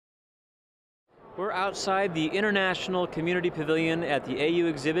We're outside the International Community Pavilion at the AU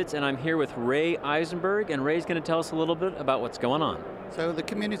exhibits, and I'm here with Ray Eisenberg, and Ray's going to tell us a little bit about what's going on. So the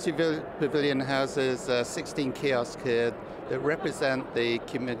Community Pavilion houses 16 kiosks here that represent the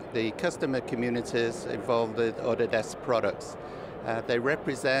customer communities involved with Autodesk products. They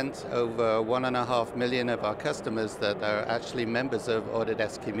represent over 1.5 million of our customers that are actually members of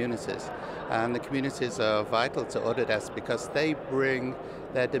Autodesk communities. And the communities are vital to Autodesk because they bring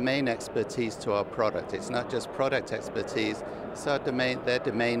their domain expertise to our product. It's not just product expertise, it's their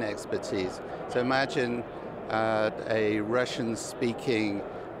domain expertise. So imagine a Russian-speaking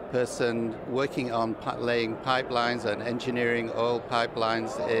person working on laying pipelines and engineering oil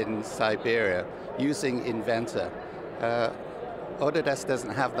pipelines in Siberia using Inventor. Autodesk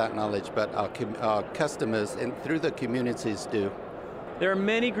doesn't have that knowledge, but our customers through the communities do. There are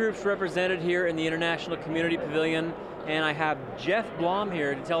many groups represented here in the International Community Pavilion, and I have Jeff Blom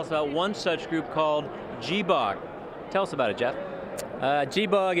here to tell us about one such group called GBOG. Tell us about it, Jeff.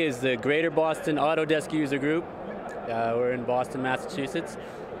 GBOG is the Greater Boston Autodesk User Group. We're in Boston, Massachusetts.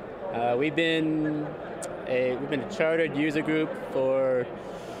 We've been a chartered user group for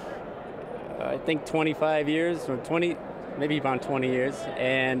I think 25 years, or maybe around 20 years,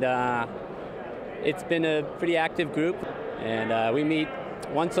 and it's been a pretty active group, and we meet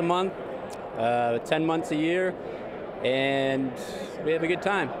once a month, 10 months a year, and we have a good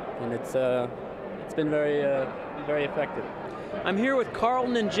time, and it's been very effective. I'm here with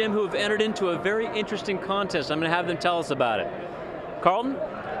Carlton and Jim, who have entered into a very interesting contest. I'm going to have them tell us about it. Carlton?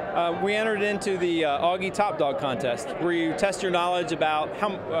 We entered into the Augie Top Dog contest, where you test your knowledge about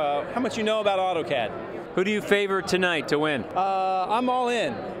how much you know about AutoCAD. Who do you favor tonight to win? I'm all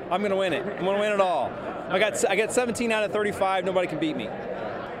in. I'm going to win it. I'm going to win it all. I got 17 out of 35. Nobody can beat me.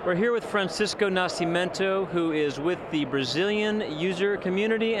 We're here with Francisco Nascimento, who is with the Brazilian user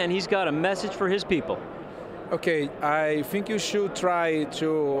community, and he's got a message for his people. Okay, I think you should try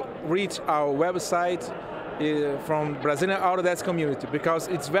to reach our website from Brazilian Autodesk community, because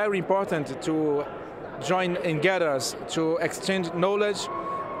it's very important to join and get us to exchange knowledge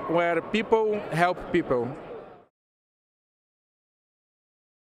where people help people.